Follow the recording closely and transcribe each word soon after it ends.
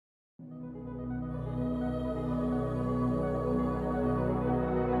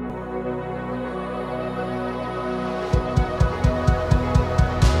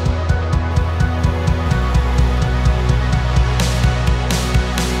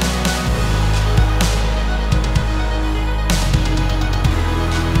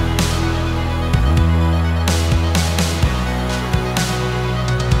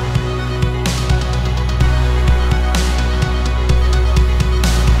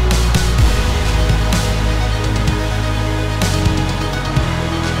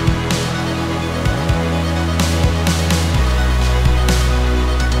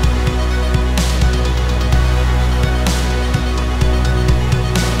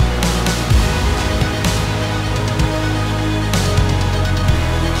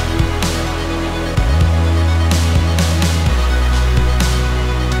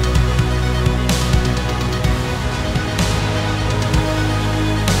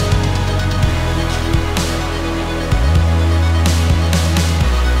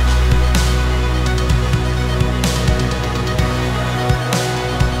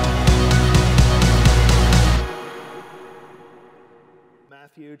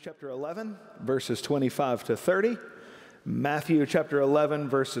Matthew chapter 11, verses 25 to 30. Matthew chapter 11,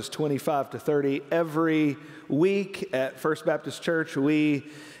 verses 25 to 30. Every week at First Baptist Church, we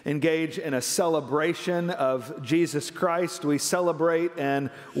engage in a celebration of Jesus Christ. We celebrate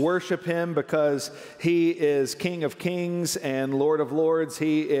and worship Him because He is King of Kings and Lord of Lords.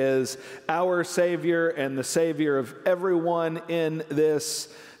 He is our Savior and the Savior of everyone in this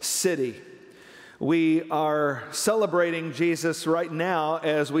city. We are celebrating Jesus right now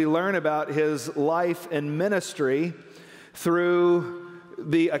as we learn about His life and ministry through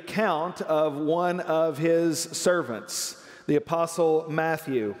the account of one of His servants, the Apostle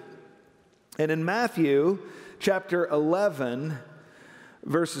Matthew. And in Matthew chapter 11,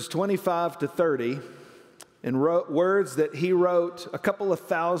 verses 25 to 30, in words that he wrote a couple of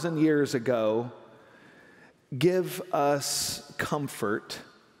thousand years ago, give us comfort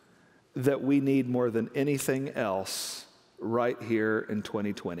that we need more than anything else right here in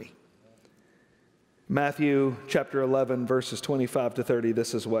 2020. Matthew chapter 11, verses 25 to 30,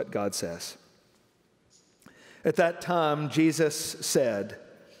 this is what God says. At that time, Jesus said,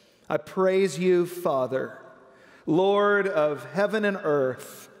 I praise you, Father, Lord of heaven and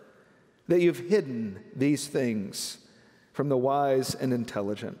earth, that you've hidden these things from the wise and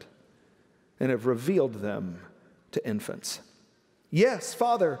intelligent and have revealed them to infants. Yes,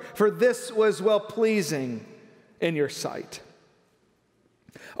 Father, for this was well-pleasing in your sight.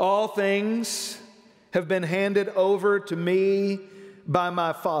 All things have been handed over to me by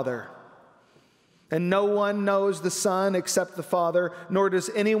my Father. And no one knows the Son except the Father, nor does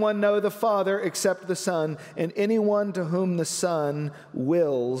anyone know the Father except the Son, and anyone to whom the Son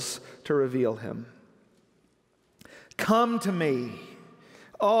wills to reveal him. Come to me,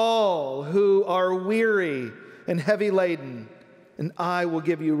 all who are weary and heavy laden, and I will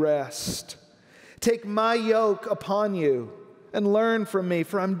give you rest. Take my yoke upon you and learn from me,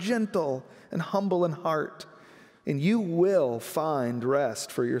 for I'm gentle and humble in heart, and you will find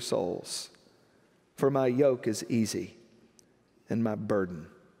rest for your souls. For my yoke is easy and my burden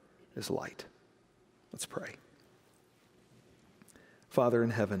is light. Let's pray. Father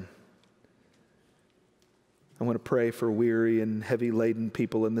in heaven, I want to pray for weary and heavy laden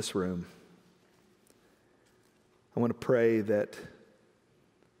people in this room. I want to pray that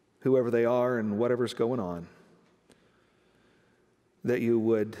whoever they are and whatever's going on, that you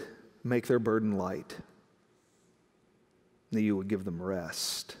would make their burden light, that you would give them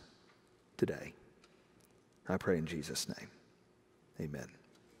rest today. I pray in Jesus' name. Amen.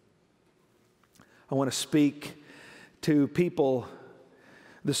 I want to speak to people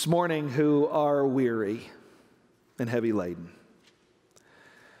this morning who are weary and heavy laden.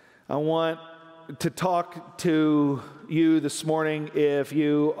 I want to talk to you this morning if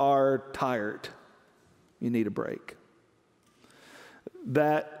you are tired, you need a break.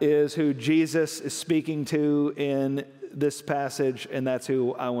 That is who Jesus is speaking to in this passage, and that's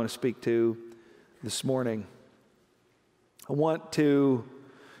who I want to speak to this morning. I want to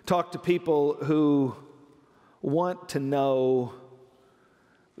talk to people who want to know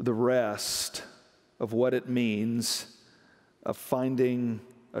the rest of what it means of finding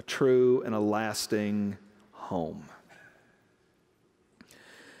a true and a lasting home.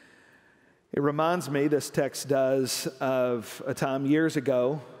 It reminds me, this text does, of a time years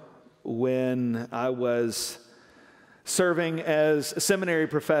ago when I was serving as a seminary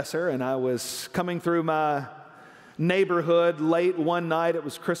professor, and I was coming through my neighborhood late one night. It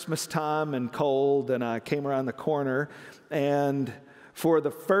was Christmas time and cold, and I came around the corner, and for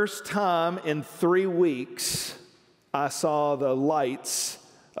the first time in 3 weeks, I saw the lights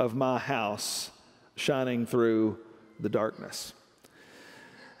of my house shining through the darkness.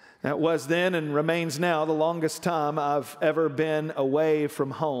 That was then and remains now the longest time I've ever been away from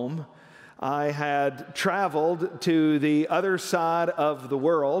home. I had traveled to the other side of the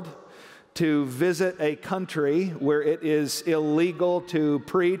world to visit a country where it is illegal to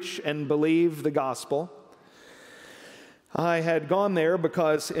preach and believe the gospel. I had gone there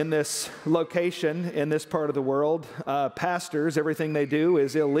because in this location, in this part of the world, pastors, everything they do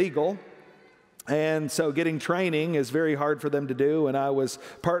is illegal. And so getting training is very hard for them to do. And I was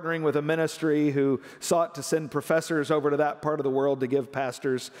partnering with a ministry who sought to send professors over to that part of the world to give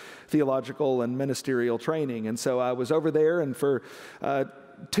pastors theological and ministerial training. And so I was over there, and for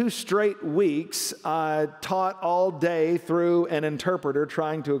 2 straight weeks, I taught all day through an interpreter,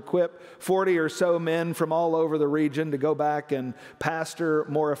 trying to equip 40 or so men from all over the region to go back and pastor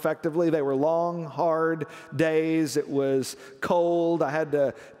more effectively. They were long, hard days. It was cold. I had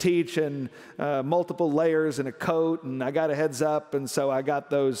to teach in multiple layers in a coat, and I got a heads up, and so I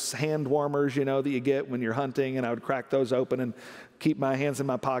got those hand warmers, you know, that you get when you're hunting, and I would crack those open and keep my hands in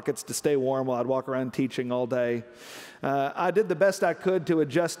my pockets to stay warm while I'd walk around teaching all day. I did the best I could to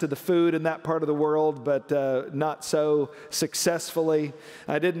adjust to the food in that part of the world, but not so successfully.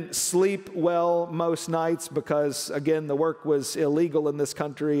 I didn't sleep well most nights because, again, the work was illegal in this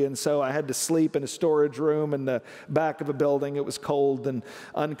country, and so I had to sleep in a storage room in the back of a building. It was cold and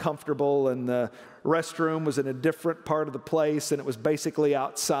uncomfortable, and the restroom was in a different part of the place, and it was basically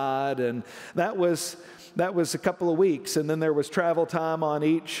outside, and that was a couple of weeks, and then there was travel time on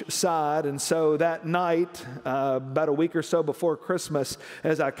each side. And so that night, about a week or so before Christmas,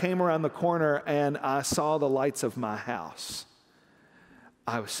 as I came around the corner and I saw the lights of my house,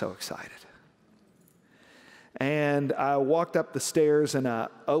 I was so excited. And I walked up the stairs and I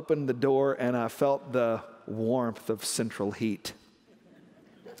opened the door and I felt the warmth of central heat.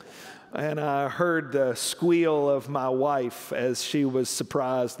 And I heard the squeal of my wife as she was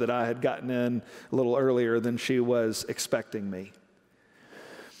surprised that I had gotten in a little earlier than she was expecting me.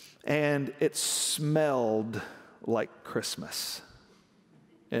 And it smelled like Christmas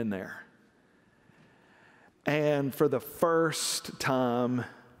in there. And for the first time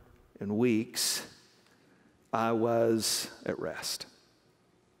in weeks, I was at rest.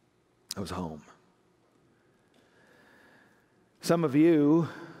 I was home. Some of you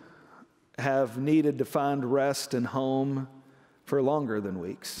have needed to find rest and home for longer than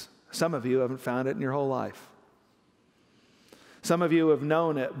weeks. Some of you haven't found it in your whole life. Some of you have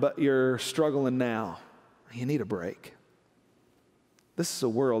known it, but you're struggling now. You need a break. This is a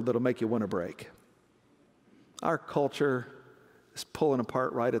world that'll make you want a break. Our culture is pulling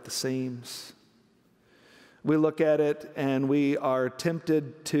apart right at the seams. We look at it and we are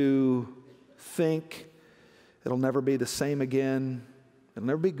tempted to think it'll never be the same again. It'll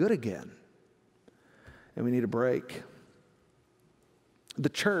never be good again. And we need a break. The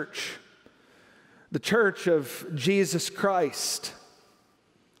church of Jesus Christ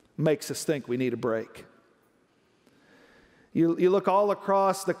makes us think we need a break. You look all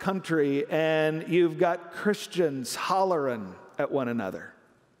across the country and you've got Christians hollering at one another,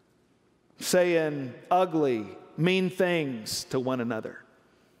 saying ugly, mean things to one another.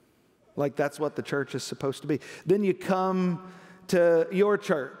 Like that's what the church is supposed to be. Then you come to your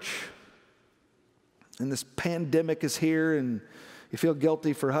church, and this pandemic is here, and you feel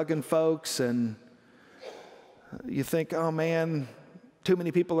guilty for hugging folks, and you think, oh man, too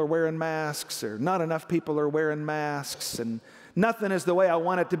many people are wearing masks, or not enough people are wearing masks, and nothing is the way I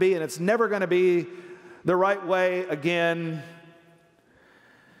want it to be, and it's never going to be the right way again.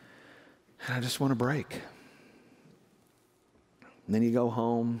 And I just want a break. And then you go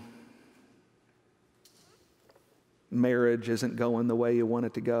home. Marriage isn't going the way you want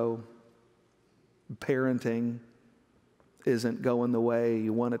it to go. Parenting isn't going the way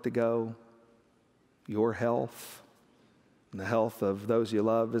you want it to go. Your health and the health of those you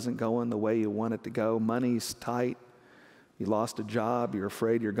love isn't going the way you want it to go. Money's tight. You lost a job you're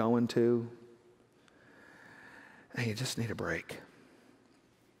afraid you're going to. And you just need a break.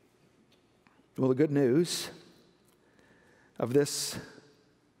 Well, the good news of this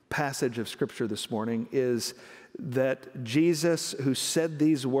passage of Scripture this morning is that Jesus, who said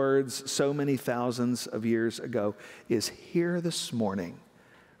these words so many thousands of years ago, is here this morning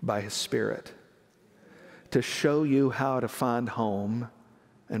by His Spirit to show you how to find home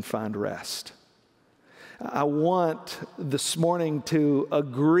and find rest. I want this morning to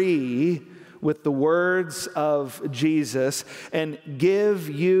agree with the words of Jesus and give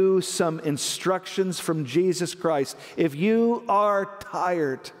you some instructions from Jesus Christ. If you are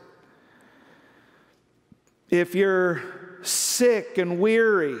tired, if you're sick and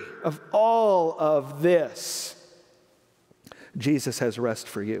weary of all of this, Jesus has rest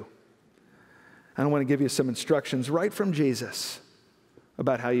for you. I want to give you some instructions right from Jesus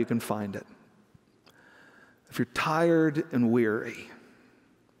about how you can find it. If you're tired and weary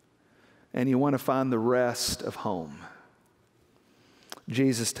and you want to find the rest of home,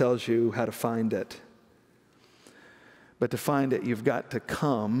 Jesus tells you how to find it. But to find it, you've got to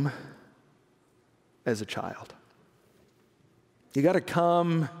come as a child. You got to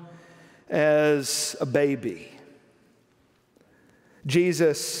come as a baby.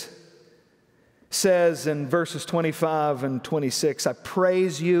 Jesus says in verses 25 and 26, I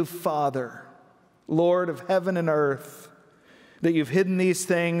praise you, Father, Lord of heaven and earth, that you've hidden these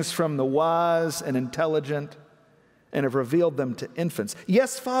things from the wise and intelligent and have revealed them to infants.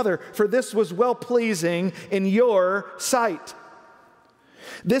 Yes, Father, for this was well-pleasing in your sight.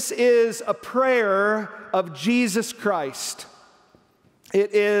 This is a prayer of Jesus Christ.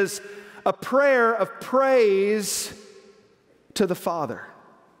 It is a prayer of praise to the Father.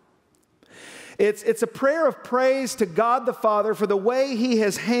 It's a prayer of praise to God the Father for the way He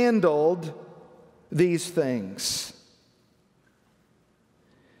has handled these things.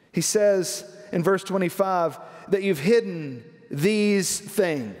 He says in verse 25 that you've hidden these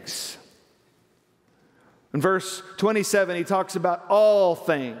things. In verse 27, he talks about all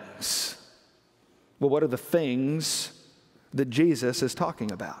things. Well, what are the things that Jesus is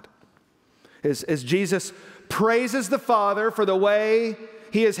talking about? As Jesus praises the Father for the way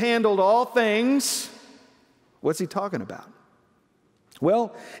He has handled all things, what's He talking about?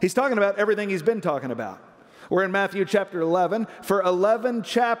 Well, He's talking about everything He's been talking about. We're in Matthew chapter 11. For 11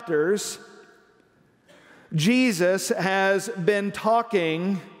 chapters, Jesus has been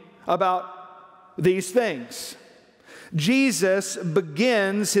talking about these things. Jesus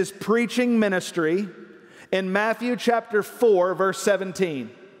begins His preaching ministry in Matthew chapter 4, verse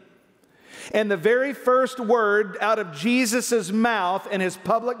 17. And the very first word out of Jesus' mouth in His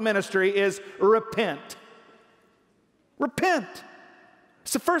public ministry is repent. Repent.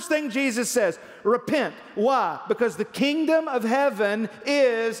 It's the first thing Jesus says. Repent. Why? Because the kingdom of heaven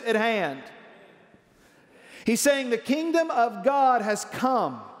is at hand. He's saying the kingdom of God has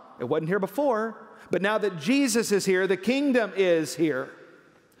come. It wasn't here before, but now that Jesus is here, the kingdom is here.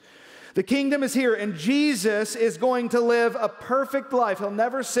 The kingdom is here, and Jesus is going to live a perfect life. He'll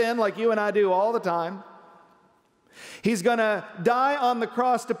never sin like you and I do all the time. He's going to die on the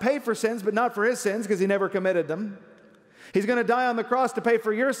cross to pay for sins, but not for His sins because He never committed them. He's going to die on the cross to pay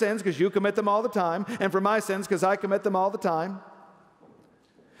for your sins because you commit them all the time, and for my sins because I commit them all the time.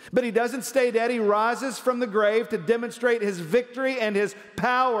 But He doesn't stay dead. He rises from the grave to demonstrate His victory and His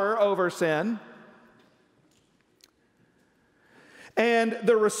power over sin. And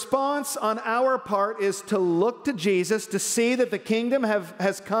the response on our part is to look to Jesus, to see that the kingdom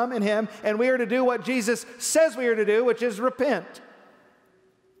has come in Him, and we are to do what Jesus says we are to do, which is repent.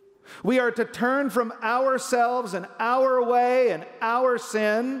 We are to turn from ourselves and our way and our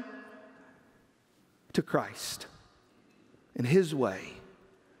sin to Christ and His way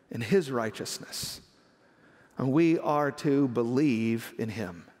and His righteousness. And we are to believe in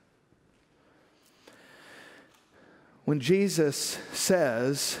Him. When Jesus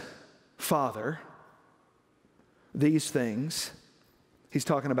says, Father, these things, He's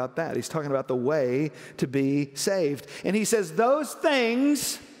talking about that. He's talking about the way to be saved. And He says those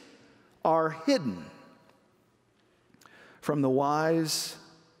things are hidden from the wise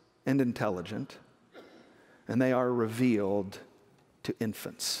and intelligent, and they are revealed to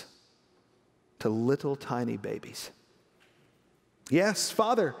infants, to little tiny babies. Yes,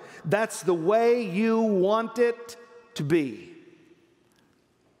 Father, that's the way you want it to be.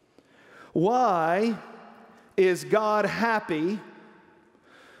 Why is God happy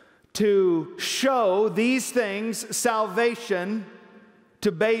to show these things, salvation,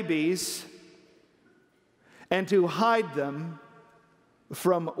 to babies and to hide them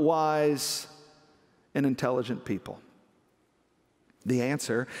from wise and intelligent people? The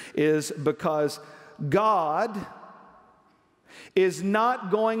answer is because God is not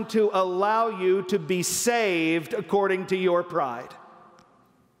going to allow you to be saved according to your pride.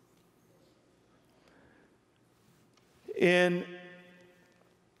 In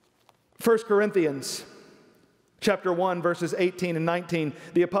 1 Corinthians chapter 1, verses 18 and 19,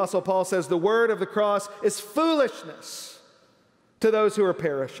 the Apostle Paul says, the word of the cross is foolishness to those who are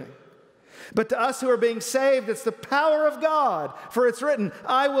perishing. But to us who are being saved, it's the power of God. For it's written,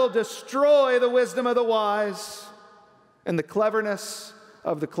 I will destroy the wisdom of the wise, and the cleverness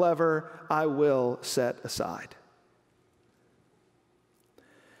of the clever I will set aside.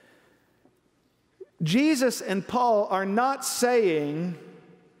 Jesus and Paul are not saying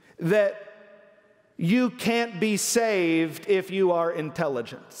that you can't be saved if you are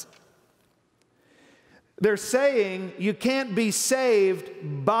intelligent. They're saying you can't be saved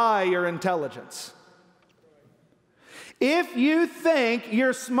by your intelligence. If you think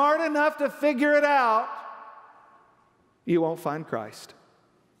you're smart enough to figure it out, you won't find Christ.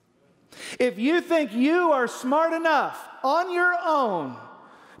 If you think you are smart enough on your own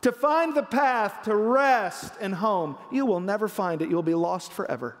to find the path to rest and home, you will never find it. You'll be lost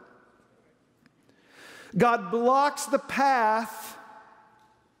forever. God blocks the path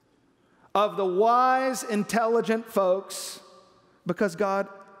of the wise, intelligent folks because God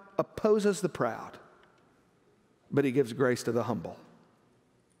opposes the proud, but He gives grace to the humble.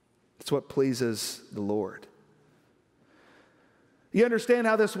 It's what pleases the Lord. You understand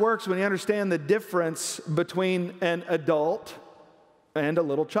how this works when you understand the difference between an adult and a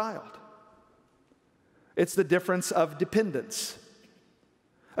little child. It's the difference of dependence.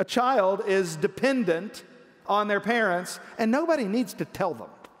 A child is dependent on their parents, and nobody needs to tell them.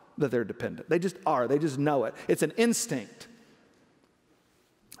 that they're dependent. They just are. They just know it. It's an instinct.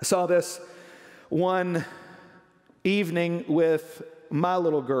 I saw this one evening with my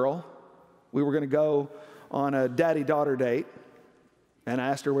little girl. We were going to go on a daddy-daughter date, and I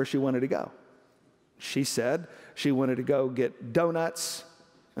asked her where she wanted to go. She said she wanted to go get donuts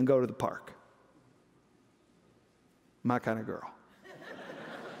and go to the park. My kind of girl.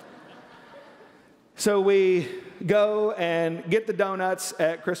 So we go and get the donuts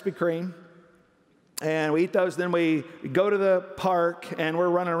at Krispy Kreme, and we eat those. Then we go to the park, and we're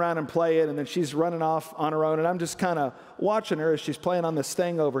running around and playing, and then she's running off on her own, and I'm just kind of watching her as she's playing on this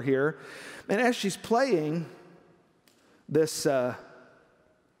thing over here. And as she's playing, this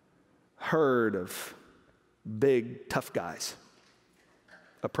herd of big, tough guys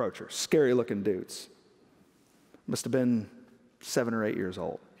approach her, scary-looking dudes. Must have been 7 or 8 years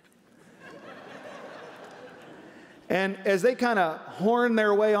old. And as they kind of horn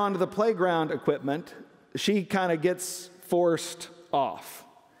their way onto the playground equipment, she kind of gets forced off.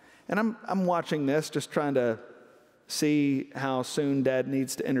 And I'm watching this, just trying to see how soon Dad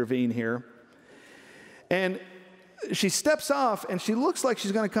needs to intervene here. And she steps off, and she looks like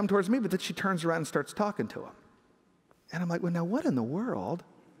she's going to come towards me, but then she turns around and starts talking to him. And I'm like, well, now what in the world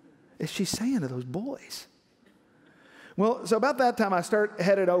is she saying to those boys? Well, so about that time, I start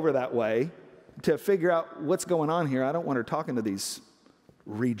headed over that way to figure out what's going on here. I don't want her talking to these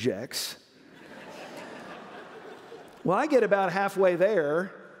rejects. Well, I get about halfway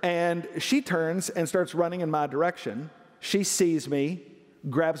there, and she turns and starts running in my direction. She sees me,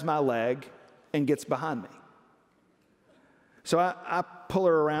 grabs my leg, and gets behind me. So I pull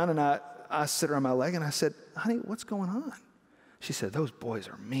her around, and I sit her on my leg, and I said, honey, what's going on? She said, those boys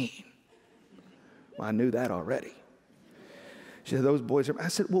are mean. Well, I knew that already. She said, those boys are... I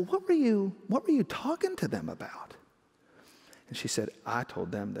said, well, what were you talking to them about? And she said, I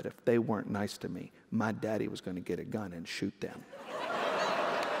told them that if they weren't nice to me, my daddy was going to get a gun and shoot them.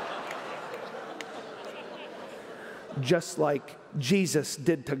 Just like Jesus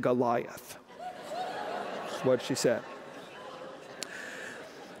did to Goliath. That's what she said.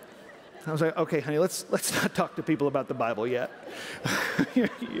 I was like, okay, honey, let's not talk to people about the Bible yet.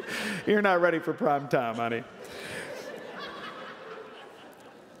 You're not ready for prime time, honey.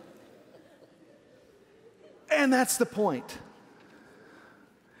 And that's the point.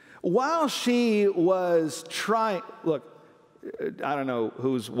 While she was trying, look, I don't know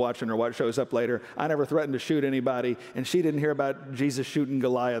who's watching or what shows up later. I never threatened to shoot anybody, and she didn't hear about Jesus shooting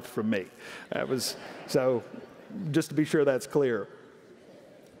Goliath from me. So just to be sure that's clear.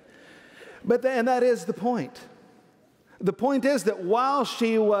 And that is the point. The point is that while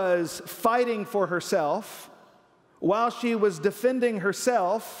she was fighting for herself, while she was defending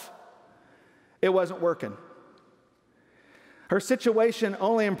herself, it wasn't working. Her situation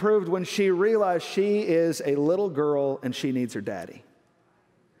only improved when she realized she is a little girl and she needs her daddy.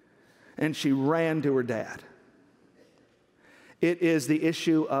 And she ran to her dad. It is the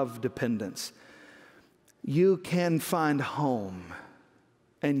issue of dependence. You can find home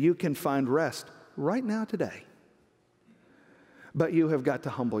and you can find rest right now today. But you have got to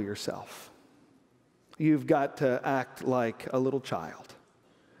humble yourself. You've got to act like a little child.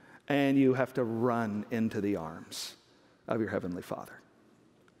 And you have to run into the arms of your Heavenly Father.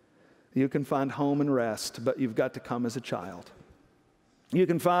 You can find home and rest, but you've got to come as a child. You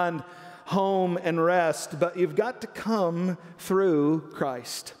can find home and rest, but you've got to come through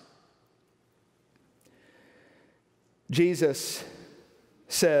Christ. Jesus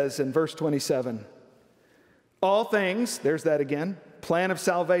says in verse 27, all things, there's that again, plan of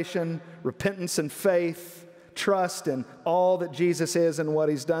salvation, repentance and faith, trust in all that Jesus is and what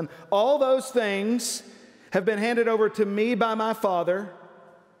He's done. All those things have been handed over to me by my Father,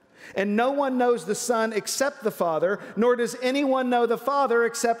 and no one knows the Son except the Father, nor does anyone know the Father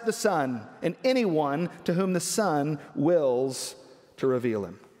except the Son, and anyone to whom the Son wills to reveal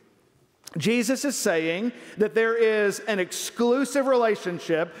Him. Jesus is saying that there is an exclusive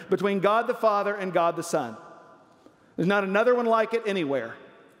relationship between God the Father and God the Son. There's not another one like it anywhere.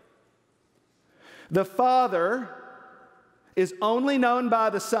 The Father is only known by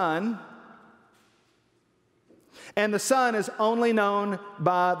the Son, and the Son is only known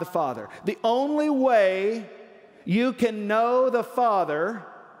by the Father. The only way you can know the Father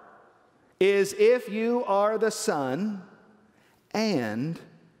is if you are the Son and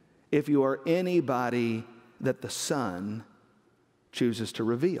if you are anybody that the Son chooses to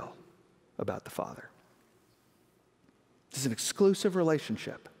reveal about the Father. This is an exclusive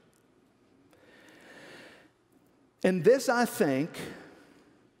relationship. And this, I think,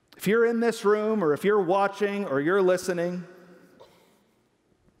 if you're in this room or if you're watching or you're listening,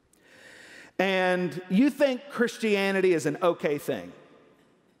 and you think Christianity is an okay thing.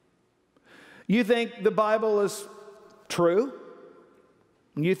 You think the Bible is true.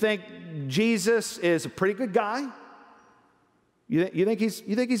 You think Jesus is a pretty good guy. You think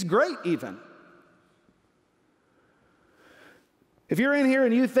he's great even. If you're in here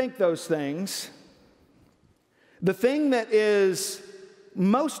and you think those things, the thing that is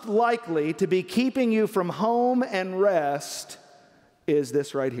most likely to be keeping you from home and rest is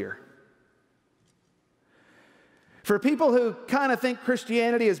this right here. For people who kind of think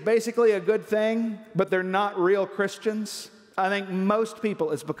Christianity is basically a good thing, but they're not real Christians, I think most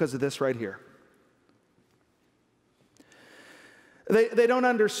people it's because of this right here. They don't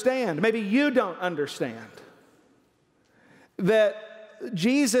understand, maybe you don't understand, that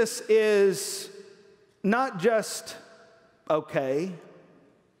Jesus is not just okay,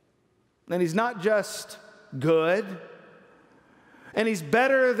 and he's not just good, and he's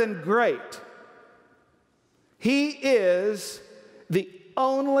better than great. He is the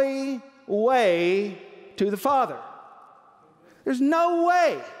only way to the Father. There's no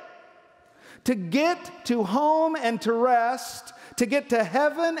way to get to home and to rest, to get to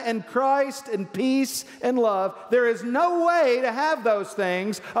heaven and Christ and peace and love. There is no way to have those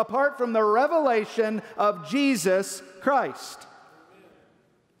things apart from the revelation of Jesus Christ.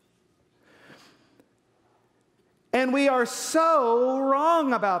 And we are so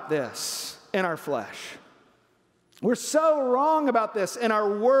wrong about this in our flesh. We're so wrong about this in our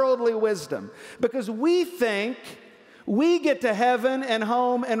worldly wisdom because we think we get to heaven and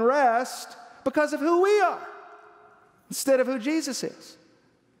home and rest because of who we are instead of who Jesus is.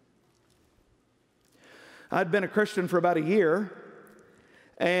 I'd been a Christian for about a year,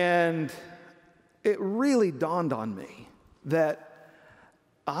 and it really dawned on me that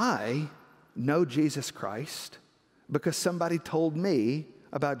I know Jesus Christ because somebody told me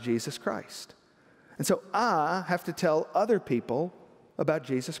about Jesus Christ. And so I have to tell other people about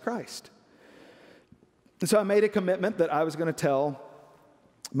Jesus Christ. And so I made a commitment that I was going to tell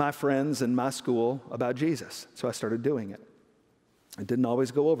my friends in my school about Jesus. So I started doing it. It didn't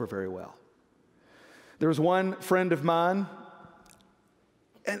always go over very well. There was one friend of mine,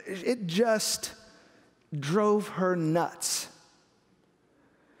 and it just drove her nuts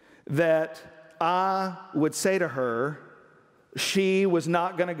that I would say to her she was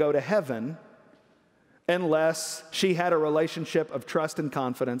not going to go to heaven unless she had a relationship of trust and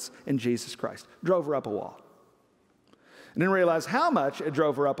confidence in Jesus Christ. Drove her up a wall. I didn't realize how much it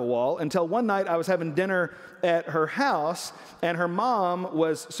drove her up a wall until one night I was having dinner at her house, and her mom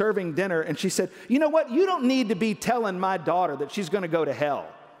was serving dinner, and she said, "You know what? You don't need to be telling my daughter that she's going to go to hell."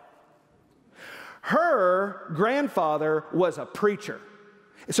 Her grandfather was a preacher.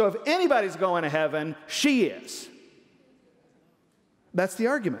 So if anybody's going to heaven, she is. That's the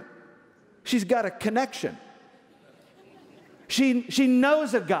argument. She's got a connection. She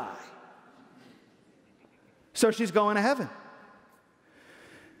knows a guy. So she's going to heaven.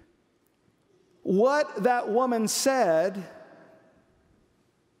 What that woman said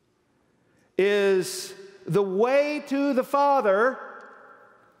is the way to the Father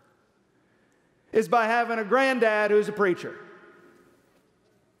is by having a granddad who's a preacher.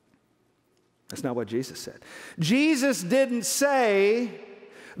 That's not what Jesus said. Jesus didn't say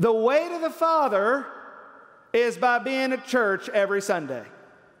the way to the Father is by being at church every Sunday.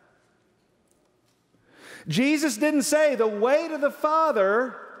 Jesus didn't say the way to the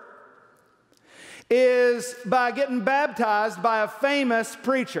Father is by getting baptized by a famous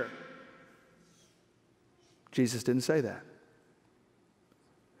preacher. Jesus didn't say that.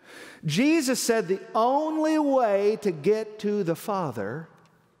 Jesus said the only way to get to the Father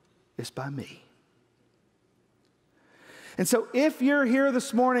is by me. And so if you're here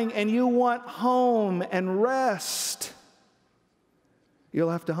this morning and you want home and rest,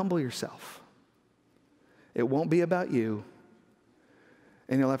 you'll have to humble yourself. It won't be about you,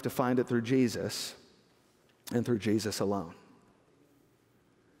 and you'll have to find it through Jesus and through Jesus alone.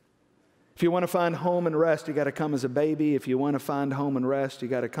 If you want to find home and rest, you got to come as a baby. If you want to find home and rest, you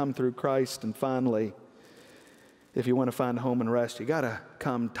got to come through Christ. And finally, if you want to find home and rest, you got to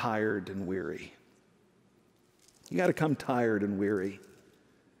come tired and weary. You got to come tired and weary.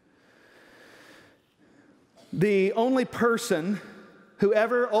 The only person who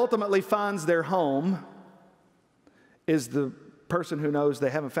ever ultimately finds their home is the person who knows they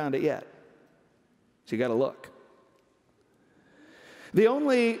haven't found it yet. So you got to look. The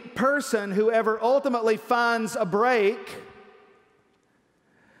only person who ever ultimately finds a break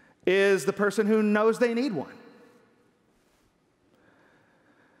is the person who knows they need one.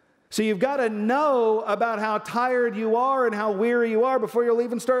 So you've got to know about how tired you are and how weary you are before you'll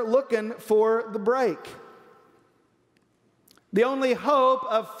even start looking for the break. The only hope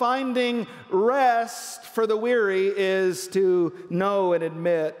of finding rest for the weary is to know and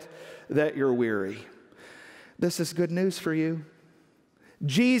admit that you're weary. This is good news for you.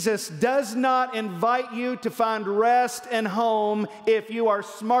 Jesus does not invite you to find rest and home if you are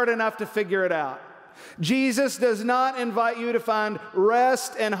smart enough to figure it out. Jesus does not invite you to find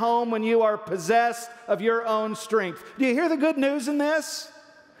rest and home when you are possessed of your own strength. Do you hear the good news in this?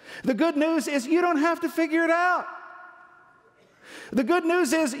 The good news is you don't have to figure it out. The good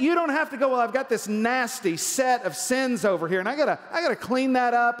news is you don't have to go, well, I've got this nasty set of sins over here, and I gotta clean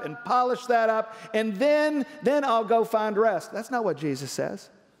that up and polish that up, and then I'll go find rest. That's not what Jesus says.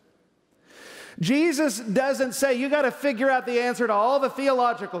 Jesus doesn't say you got to figure out the answer to all the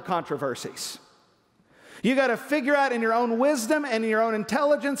theological controversies. You got to figure out in your own wisdom and in your own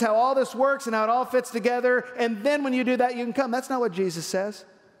intelligence how all this works and how it all fits together, and then when you do that, you can come. That's not what Jesus says.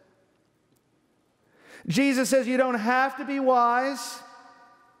 Jesus says you don't have to be wise.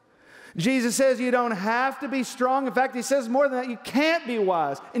 Jesus says you don't have to be strong. In fact, he says more than that, you can't be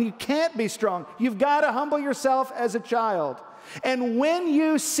wise and you can't be strong. You've got to humble yourself as a child. And when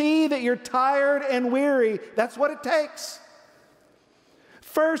you see that you're tired and weary, that's what it takes.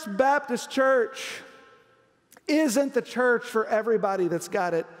 First Baptist Church isn't the church for everybody that's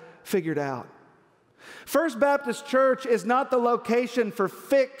got it figured out. First Baptist Church is not the location for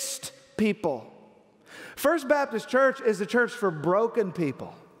fixed people. First Baptist Church is a church for broken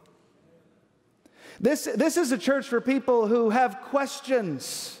people. This is a church for people who have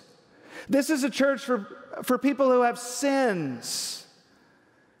questions. This is a church for people who have sins.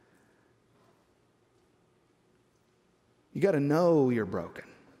 You got to know you're broken.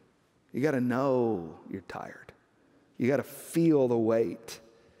 You got to know you're tired. You got to feel the weight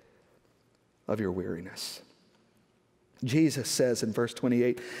of your weariness. Jesus says in verse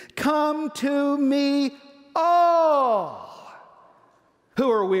 28, "Come to me all who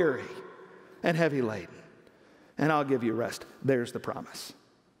are weary and heavy laden, and I'll give you rest." There's the promise.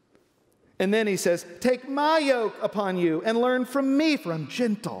 And then he says, "Take my yoke upon you and learn from me, for I'm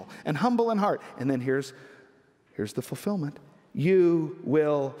gentle and humble in heart." And then here's the fulfillment. You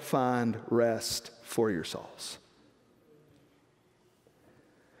will find rest for your souls.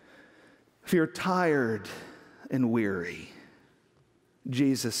 If you're tired and weary,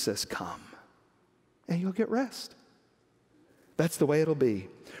 Jesus says, "Come," and you'll get rest. That's the way it'll be.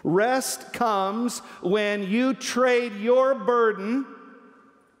 Rest comes when you trade your burden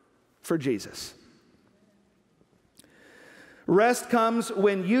for Jesus. Rest comes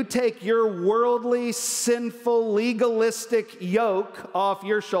when you take your worldly, sinful, legalistic yoke off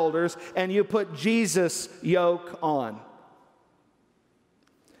your shoulders and you put Jesus' yoke on.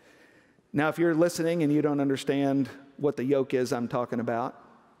 Now, if you're listening and you don't understand what the yoke is I'm talking about,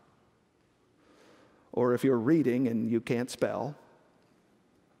 or if you're reading and you can't spell,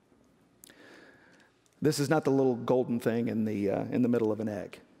 this is not the little golden thing in the middle of an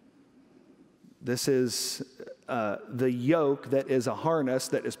egg. This is the yoke that is a harness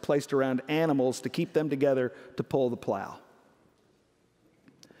that is placed around animals to keep them together to pull the plow.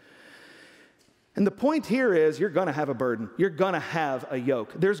 And the point here is you're going to have a burden. You're going to have a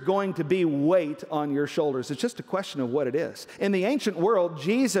yoke. There's going to be weight on your shoulders. It's just a question of what it is. In the ancient world,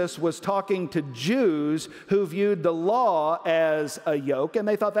 Jesus was talking to Jews who viewed the law as a yoke, and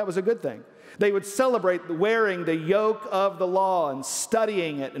they thought that was a good thing. They would celebrate wearing the yoke of the law and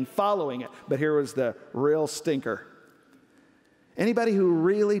studying it and following it. But here was the real stinker. Anybody who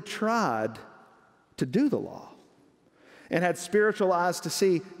really tried to do the law and had spiritual eyes to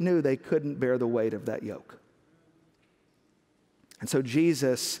see knew they couldn't bear the weight of that yoke. And so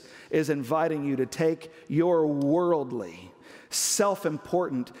Jesus is inviting you to take your worldly,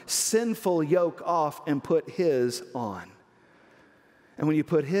 self-important, sinful yoke off and put His on. And when you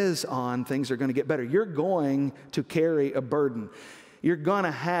put His on, things are going to get better. You're going to carry a burden. You're going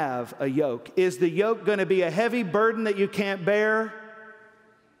to have a yoke. Is the yoke going to be a heavy burden that you can't bear?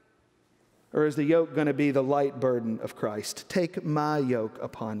 Or is the yoke going to be the light burden of Christ? Take my yoke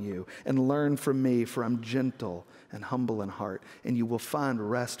upon you and learn from me, for I'm gentle and humble in heart, and you will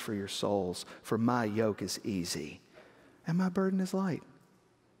find rest for your souls, for my yoke is easy and my burden is light.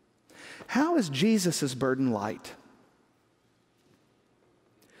 How is Jesus' burden light?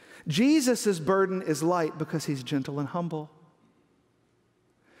 Jesus' burden is light because He's gentle and humble,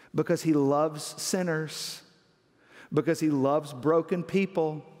 because He loves sinners, because He loves broken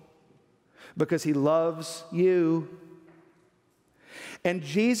people, because He loves you. And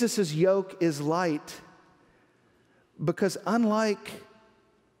Jesus' yoke is light because unlike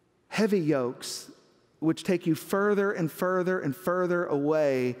heavy yokes which take you further and further and further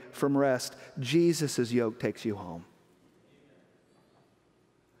away from rest, Jesus' yoke takes you home.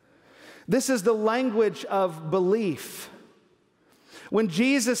 This is the language of belief. When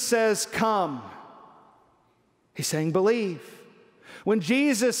Jesus says, come, he's saying believe. When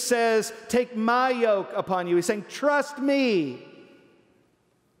Jesus says, take my yoke upon you, he's saying, trust me.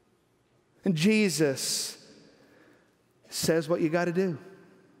 And Jesus says what you got to do.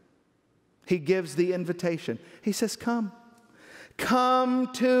 He gives the invitation. He says, come.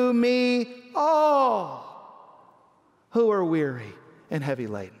 Come to me all who are weary and heavy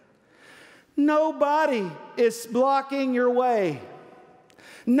laden. Nobody is blocking your way.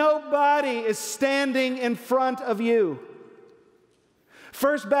 Nobody is standing in front of you.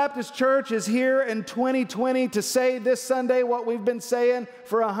 First Baptist Church is here in 2020 to say this Sunday what we've been saying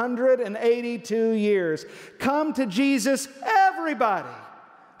for 182 years. Come to Jesus, everybody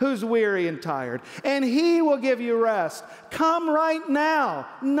who's weary and tired, and He will give you rest. Come right now.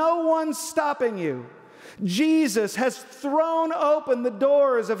 No one's stopping you. Jesus has thrown open the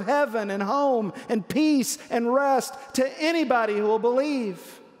doors of heaven and home and peace and rest to anybody who will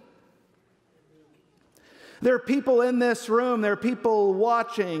believe. There are people in this room, there are people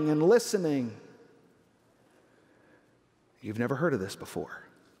watching and listening. You've never heard of this before.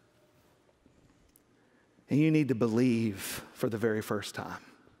 And you need to believe for the very first time.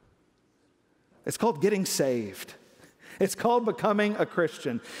 It's called getting saved. It's called becoming a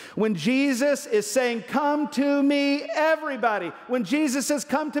Christian. When Jesus is saying, come to me, everybody. When Jesus says,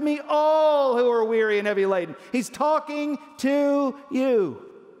 come to me, all who are weary and heavy laden. He's talking to you.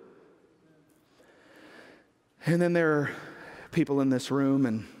 And then there are people in this room,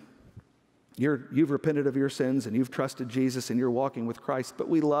 and you've repented of your sins, and you've trusted Jesus, and you're walking with Christ. But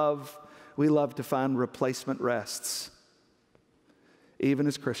we love to find replacement rests, even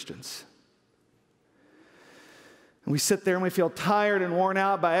as Christians. And we sit there and we feel tired and worn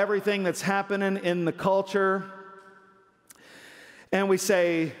out by everything that's happening in the culture. And we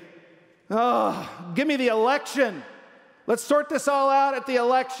say, oh, give me the election. Let's sort this all out at the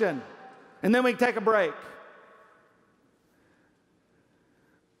election. And then we can take a break.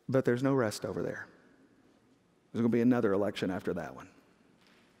 But there's no rest over there. There's going to be another election after that one.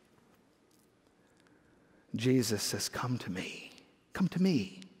 Jesus says, come to me. Come to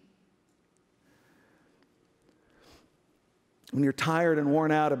me. When you're tired and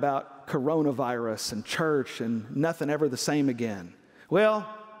worn out about coronavirus and church and nothing ever the same again. Well,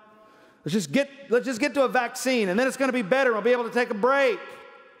 let's just get to a vaccine, and then it's going to be better. We'll be able to take a break.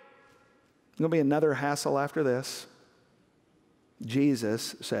 There's going to be another hassle after this.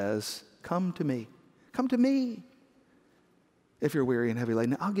 Jesus says, come to me. Come to me. If you're weary and heavy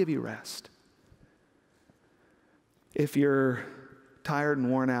laden, I'll give you rest. If you're tired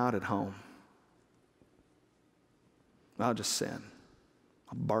and worn out at home, I'll just sin.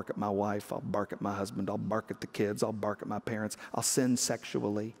 I'll bark at my wife. I'll bark at my husband. I'll bark at the kids. I'll bark at my parents. I'll sin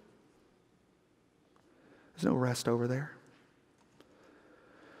sexually. There's no rest over there.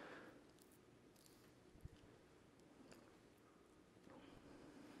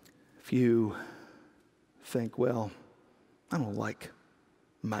 If you think, well, I don't like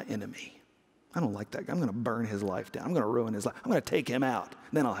my enemy. I don't like that guy. I'm going to burn his life down. I'm going to ruin his life. I'm going to take him out.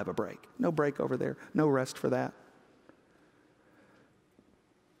 Then I'll have a break. No break over there. No rest for that.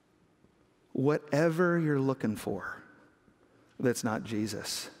 Whatever you're looking for that's not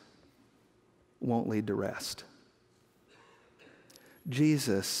Jesus won't lead to rest.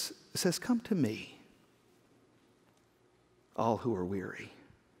 Jesus says, come to me, all who are weary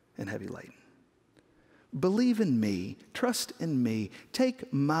and heavy laden. Believe in me, trust in me,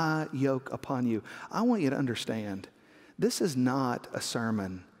 take my yoke upon you. I want you to understand, this is not a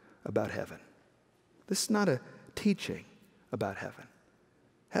sermon about heaven. This is not a teaching about heaven.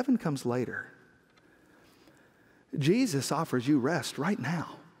 Heaven comes later. Jesus offers you rest right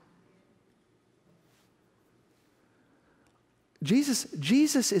now.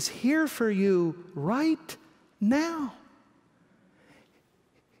 Jesus is here for you right now.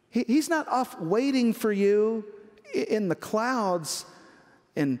 He's not off waiting for you in the clouds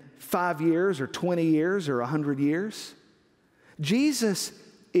in 5 years or 20 years or 100 years. Jesus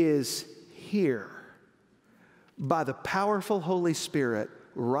is here by the powerful Holy Spirit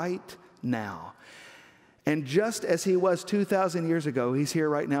right now. And just as he was 2,000 years ago, he's here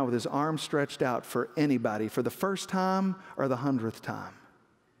right now with his arms stretched out for anybody, for the first time or the 100th time,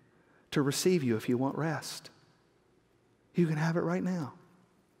 to receive you if you want rest. You can have it right now.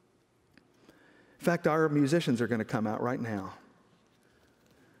 In fact, our musicians are going to come out right now.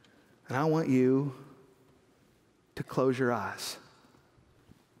 And I want you to close your eyes.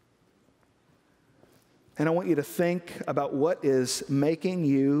 And I want you to think about what is making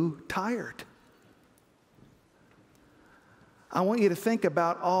you tired. I want you to think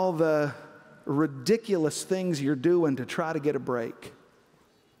about all the ridiculous things you're doing to try to get a break.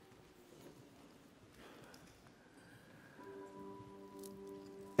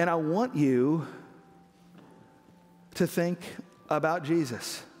 And I want you to think about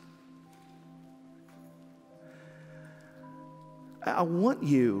Jesus. I want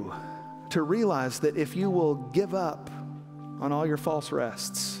you to realize that if you will give up on all your false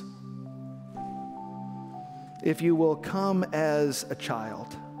rests, if you will come as a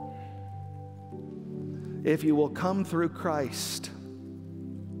child, if you will come through Christ,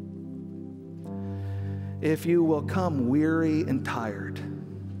 if you will come weary and tired,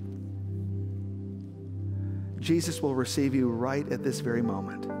 Jesus will receive you right at this very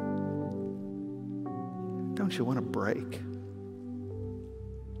moment. Don't you want a break?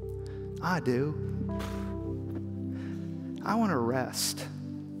 I do. I want to rest.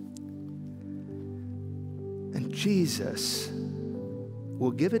 And Jesus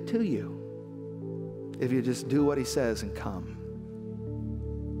will give it to you if you just do what he says and come.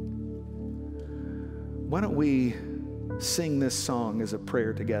 Why don't we sing this song as a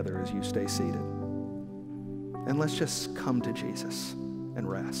prayer together as you stay seated? And let's just come to Jesus and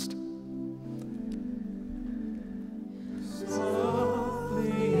rest.